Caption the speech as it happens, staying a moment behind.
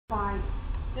Right.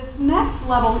 This next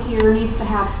level here needs to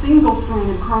have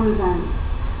single-stranded chromosomes.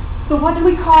 So what do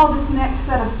we call this next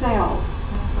set of cells?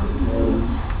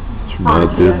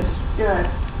 Reproductive. Good.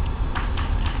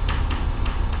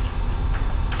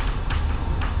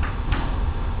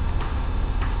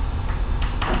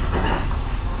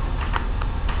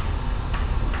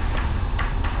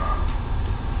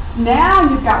 Now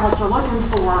you've got what you're looking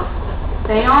for.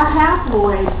 They are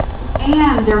haploid,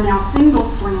 and they're now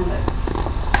single-stranded.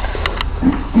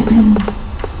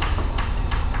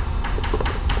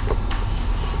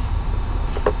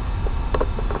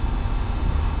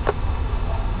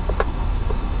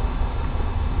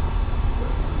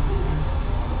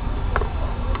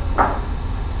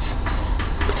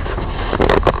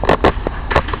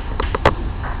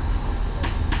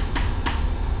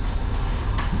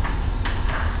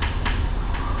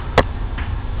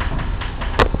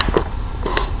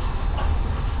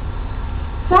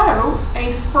 So,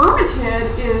 a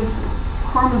spermatid is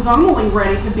chromosomally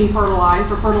ready to be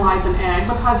fertilized or fertilize an egg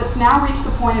because it's now reached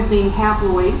the point of being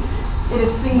haploid. It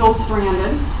is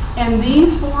single-stranded, and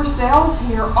these 4 cells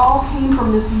here all came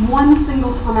from this one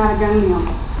single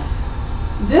spermatogonium.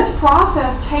 This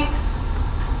process takes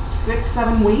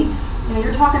 6-7 weeks. You know,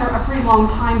 you're talking a pretty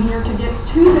long time here to get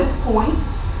to this point.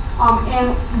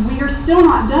 And we are still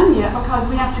not done yet because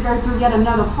we have to go through yet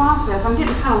another process. I'm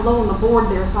getting kind of low on the board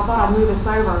there, so I thought I'd move us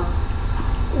over.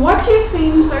 What you've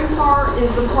seen so far is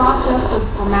the process of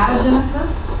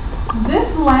spermatogenesis. This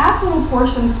last little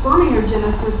portion,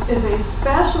 spermiogenesis, is a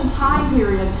special time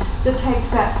period that takes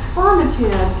that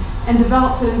spermatid and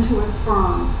develops it into a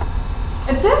sperm.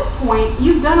 At this point,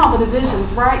 you've done all the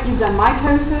divisions, right? You've done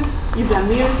mitosis, you've done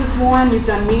meiosis 1, you've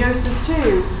done meiosis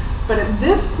 2. But at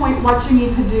this point, what you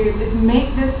need to do is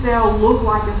make this cell look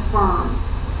like a sperm.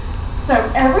 So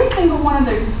every single one of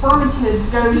those spermatids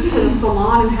goes to the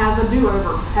salon and has a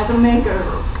do-over, has a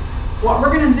makeover. What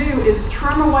we're going to do is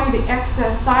trim away the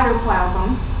excess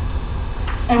cytoplasm,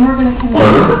 and we're going to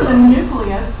convert the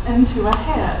nucleus into a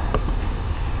head.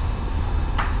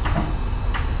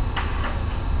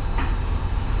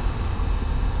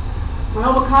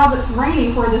 Well, because it's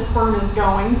raining where this sperm is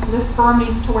going, this sperm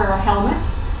needs to wear a helmet.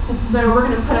 So we're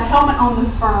going to put a helmet on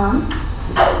the sperm,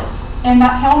 and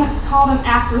that helmet is called an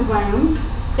acrosome.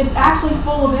 It's actually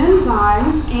full of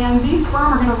enzymes, and these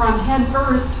sperm are going to run head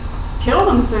first, kill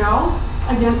themselves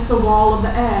against the wall of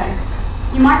the egg.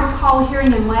 You might recall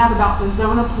hearing in lab about the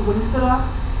zona pellucida.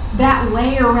 That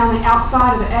layer around the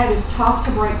outside of the egg is tough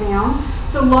to break down.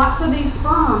 So lots of these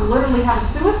sperm literally have a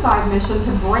suicide mission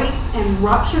to break and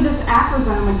rupture this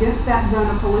acrosome against that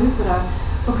zona pellucida,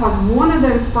 because one of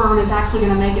those sperm is actually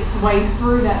going to make its way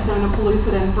through that zona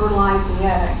pellucida and fertilize the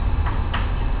egg.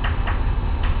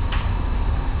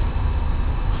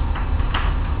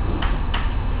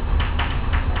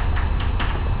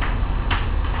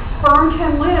 Sperm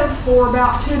can live for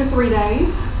about 2 to 3 days,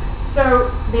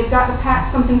 so they've got to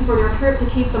pack something for their trip to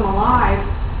keep them alive.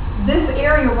 This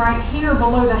area right here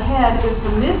below the head is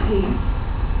the midpiece.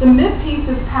 The midpiece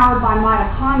is powered by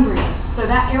mitochondria, so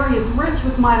that area is rich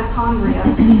with mitochondria.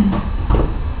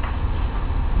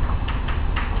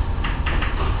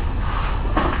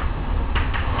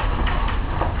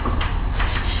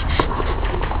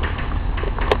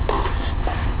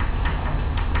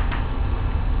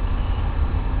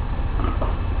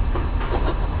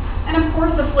 And of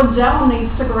course the flagellum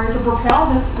needs to grow to propel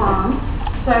this sperm.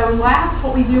 So last,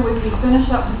 what we do is we finish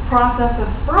up this process of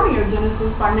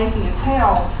spermiogenesis by making a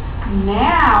tail.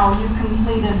 Now you've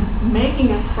completed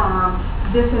making a sperm.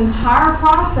 This entire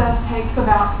process takes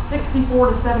about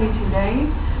 64 to 72 days.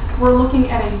 We're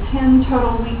looking at a 10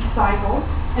 total week cycle.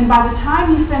 And by the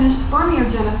time you finish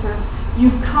spermiogenesis,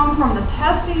 you've come from the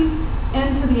testes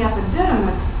into the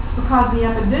epididymis, because the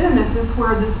epididymis is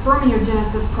where the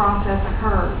spermiogenesis process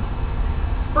occurs.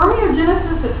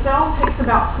 Spermiogenesis itself takes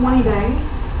about 20 days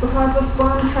because the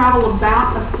sperm travel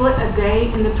about a foot a day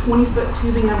in the 20-foot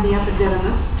tubing of the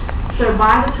epididymis. So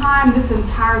by the time this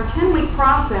entire 10-week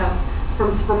process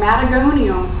from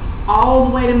spermatogonium all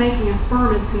the way to making a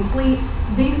sperm is complete,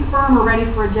 these sperm are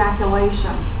ready for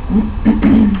ejaculation.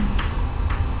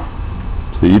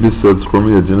 So you just said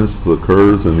spermiogenesis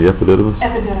occurs in the epididymis?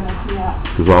 Epididymis, yeah.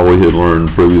 Because all we had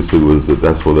learned previously was that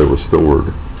that's where they were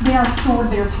stored. They are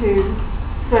stored there too.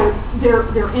 So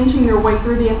they're inching their way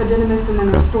through the epididymis, and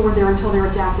then they're stored there until they're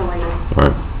ejaculated. All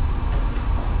right.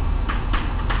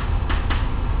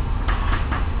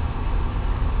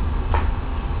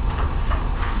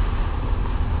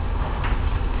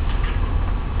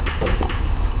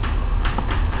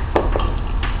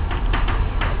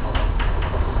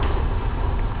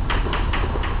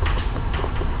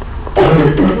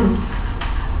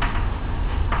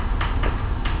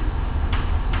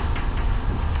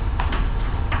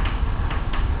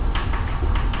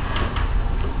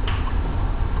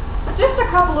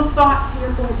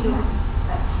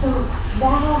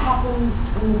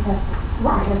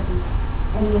 Right. testes.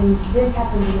 And then this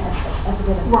happens in the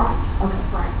epididymis. Right. Okay.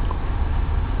 Right.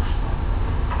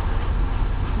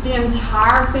 The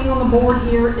entire thing on the board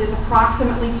here is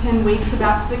approximately 10 weeks,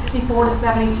 about 64 to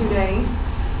 72 days.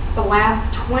 The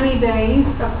last 20 days,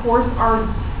 of course, are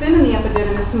spent in the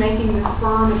epididymis, making the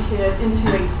spermatid into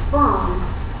a sperm.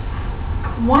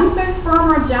 Once those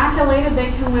sperm are ejaculated, they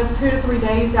can live 2 to 3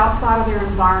 days outside of their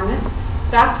environment.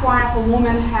 That's why if a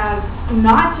woman has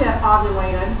not yet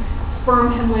ovulated,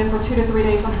 sperm can live for 2 to 3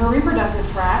 days on her reproductive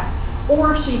tract.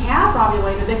 Or if she has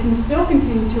ovulated, they can still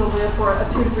continue to live for a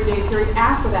 2 to 3 day period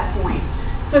after that point.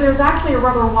 So there's actually a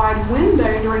rather wide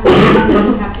window during which she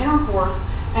can have intercourse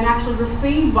and actually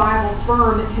receive viable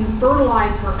sperm that can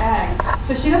fertilize her egg.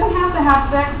 So she doesn't have to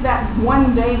have sex that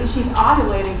one day that she's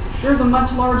ovulating. There's a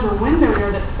much larger window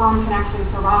there that sperm can actually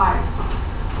survive.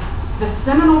 The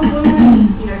seminal fluid,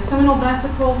 seminal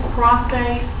vesicles,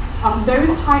 prostate,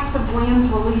 those types of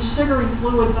glands release sugary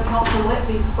fluids that help to let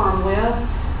these sperm live,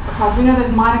 because we know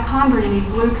that mitochondria need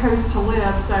glucose to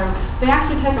live, so they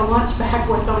actually take a lunch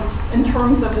bag with them in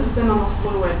terms of the seminal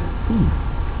fluid.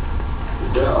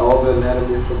 Is that all the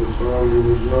anatomy for the sperm you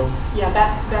would know? Yeah,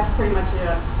 that's pretty much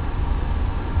it.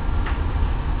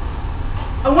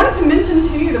 I wanted to mention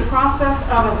to you the process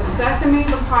of a vasectomy,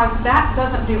 because that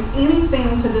doesn't do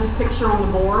anything to this picture on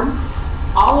the board.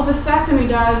 All a vasectomy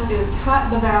does is cut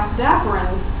the vas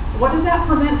deferens. What does that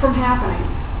prevent from happening?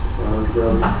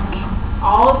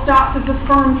 All it stops is the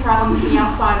sperm traveling to the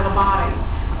outside of the body.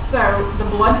 So the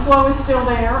blood flow is still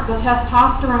there, the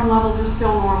testosterone levels are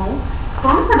still normal,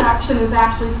 sperm production is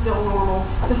actually still normal.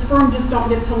 The sperm just don't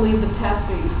get to leave the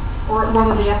testes, or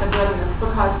rather the epididymis,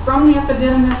 because from the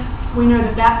epididymis, we know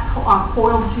that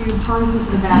coiled tube turns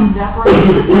into the vas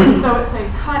deferens. So it's a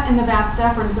cut in the vas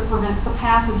deferens that prevents the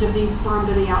passage of these sperm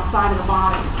to the outside of the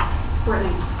body.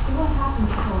 Brittany. So what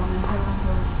happens to them? Is there like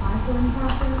a cycling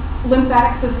process?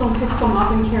 Lymphatic system picks them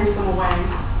up and carries them away.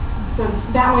 So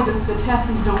that way the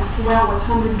testes don't swell with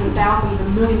hundreds and thousands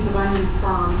and millions of only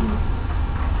sperm.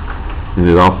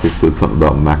 And it also said something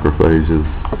about macrophages.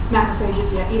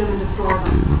 Macrophages, yeah, eat them and destroy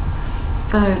them.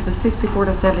 So the 64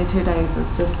 to 72 days is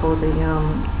just for the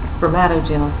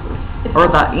spermatogenesis, or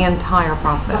the entire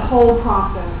process? The whole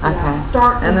process, okay.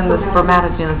 Yeah. And then the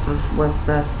spermatogenesis was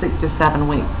 6 to 7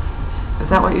 weeks.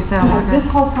 Is that what you said? Yeah, this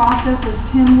whole process is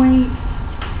 10 weeks,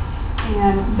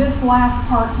 and this last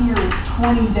part here is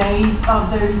 20 days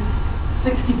of those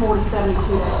 64 to 72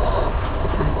 days.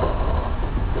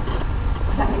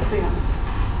 Does that make sense?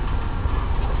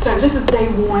 So this is day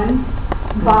 1.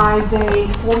 By day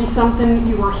 40-something,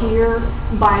 you were here.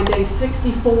 By day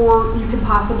 64, you could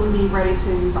possibly be ready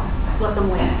to let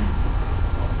them live.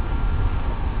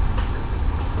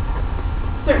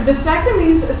 So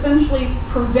vasectomies essentially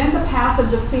prevent the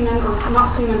passage of semen, or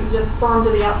not semen, just sperm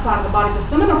to the outside of the body. The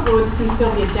seminal fluids can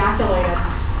still be ejaculated.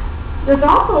 There's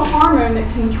also a hormone that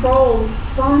controls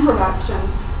sperm production.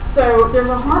 So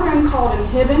there's a hormone called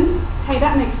inhibin. Hey,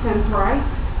 that makes sense, right?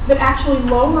 That actually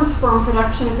lowers sperm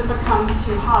production if it becomes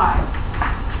too high.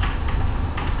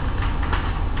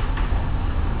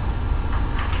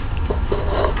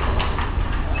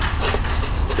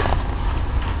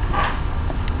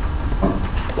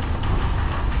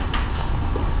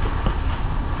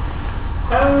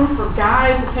 Oh, for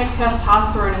guys that take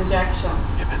testosterone injections.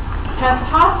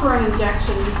 Testosterone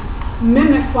injections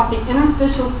mimic what the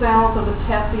interstitial cells of the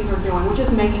testes are doing, which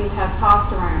is making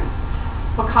testosterone.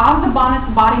 Because the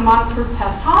body monitors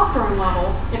testosterone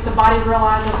levels, if the body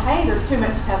realizes, hey, there's too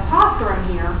much testosterone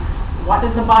here, what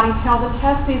does the body tell the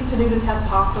testes to do to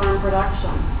testosterone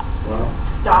production? Well,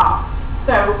 Stop.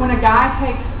 So when a guy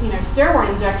takes, steroid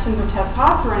injections or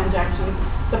testosterone injections,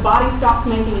 the body stops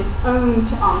making its own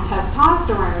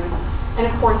testosterone. And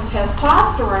of course,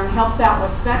 testosterone helps out with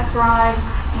sex drive,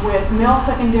 with male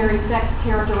secondary sex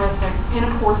characteristics, and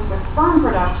of course with sperm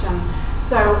production.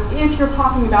 So if you're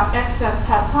talking about excess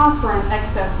testosterone,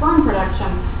 excess sperm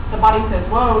production, the body says,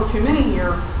 whoa, too many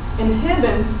here.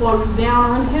 Inhibin slows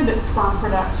down or inhibits sperm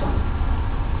production.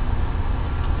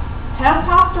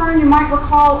 Testosterone, you might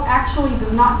recall, actually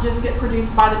does not just get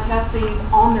produced by the testes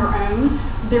on their own.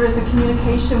 There is a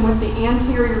communication with the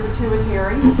anterior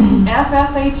pituitary.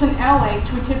 FSH and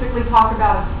LH, we typically talk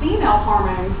about as female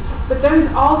hormones, but those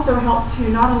also help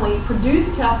to not only produce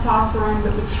testosterone,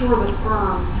 but mature the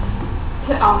sperm.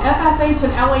 FSH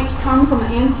and LH come from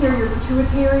the anterior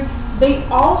pituitary. They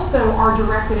also are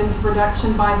directed into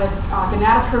production by the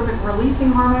gonadotropic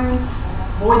releasing hormone.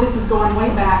 Boy, this is going way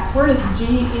back. Where does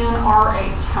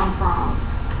GnRH come from?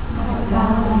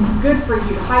 Good for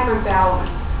you, hypothalamus.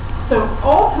 So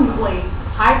ultimately,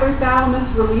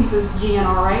 hypothalamus releases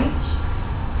GnRH.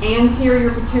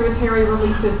 Anterior pituitary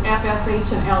releases FSH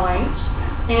and LH.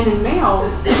 And in males,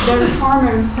 those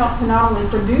hormones help to not only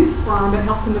produce sperm, but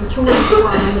help to mature the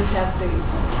sperm in the testes.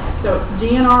 So it's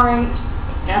GnRH,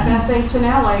 FSH and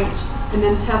LH, and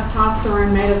then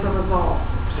testosterone made as a result.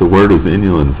 So where does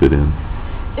inulin fit in?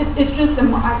 It's just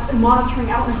monitoring.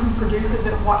 I don't know who produces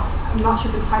it. I'm not sure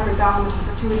if it's hypothalamus or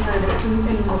pituitary, but it's in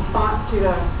response to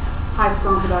the high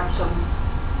sperm production.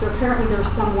 So apparently there's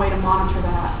some way to monitor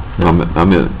that. No, I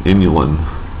meant inulin.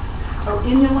 Oh,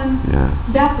 inulin? Yeah.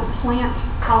 That's a plant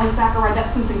polysaccharide.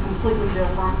 That's something completely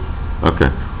different. Okay.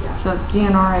 Yeah. So it's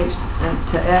GnRH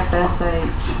to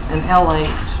FSH and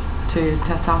LH to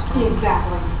testosterone?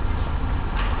 Exactly.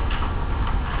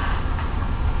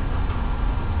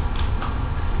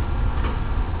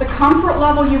 The comfort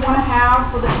level you want to have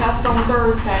for the test on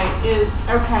Thursday is,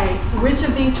 okay, which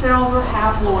of these cells are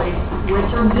haploid,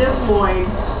 which are diploid,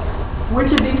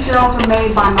 which of these cells are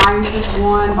made by meiosis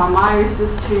 1, by meiosis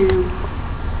 2,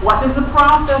 what does the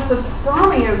process of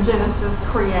spermiogenesis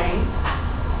create?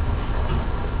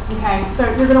 Okay,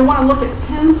 so you're going to want to look at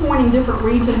pinpointing different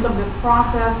regions of this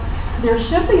process. There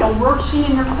should be a worksheet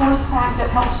in your course pack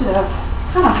that helps you to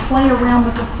kind of play around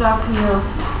with the stuff here.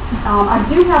 I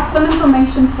do have some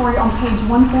information for you on page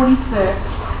 146.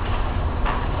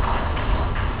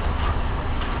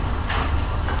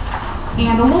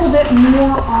 And a little bit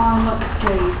more on, let's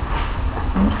see.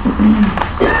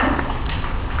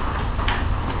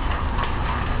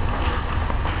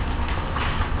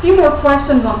 A few more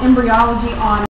questions on embryology on